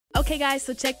Okay guys,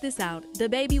 so check this out.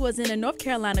 DaBaby was in a North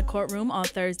Carolina courtroom on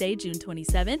Thursday, June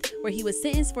 27th, where he was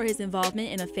sentenced for his involvement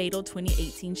in a fatal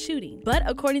 2018 shooting. But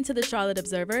according to the Charlotte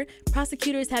Observer,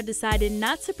 prosecutors have decided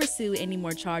not to pursue any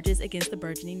more charges against the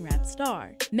burgeoning rap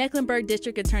star. Mecklenburg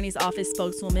District Attorney's Office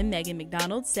spokeswoman Megan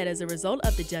McDonald said as a result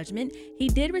of the judgment, he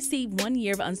did receive 1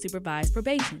 year of unsupervised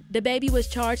probation. DaBaby was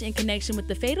charged in connection with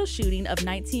the fatal shooting of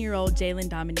 19-year-old Jaysn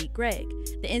Dominique Gregg.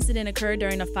 The incident occurred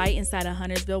during a fight inside a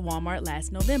Huntersville Walmart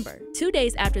last November. 2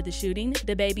 days after the shooting,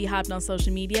 DaBaby hopped on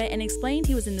social media and explained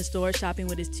he was in the store shopping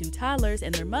with his 2 toddlers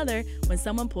and their mother when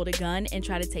someone pulled a gun and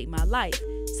tried to take my life.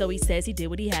 So he says he did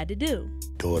what he had to do.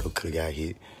 Daughter could've got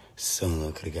hit,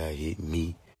 son could've got hit,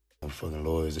 me. And fucking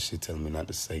lawyers and shit telling me not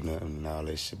to say nothing and all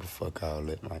that shit, but fuck all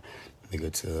that, like, nigga,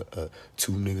 till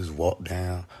 2 niggas walk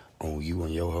down on you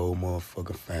and your whole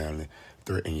motherfucking family,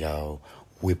 threaten y'all,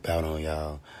 whip out on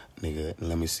y'all, nigga,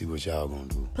 let me see what y'all gonna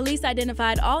do. Police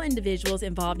identified all individuals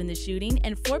involved in the shooting,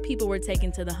 and 4 people were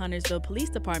taken to the Huntersville Police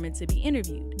Department to be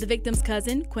interviewed. The victim's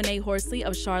cousin, Quinay Horsley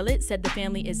of Charlotte, said the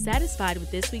family is satisfied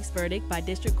with this week's verdict by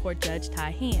District Court Judge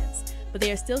Ty Hands, but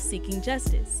they are still seeking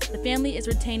justice. The family is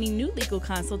retaining new legal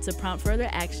counsel to prompt further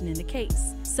action in the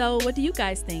case. So what do you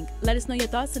guys think? Let us know your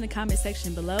thoughts in the comment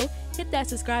section below. Hit that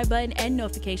subscribe button and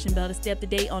notification bell to stay up to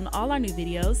date on all our new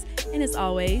videos. And as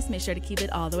always, make sure to keep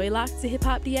it all the way locked to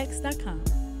hiphopdx.com.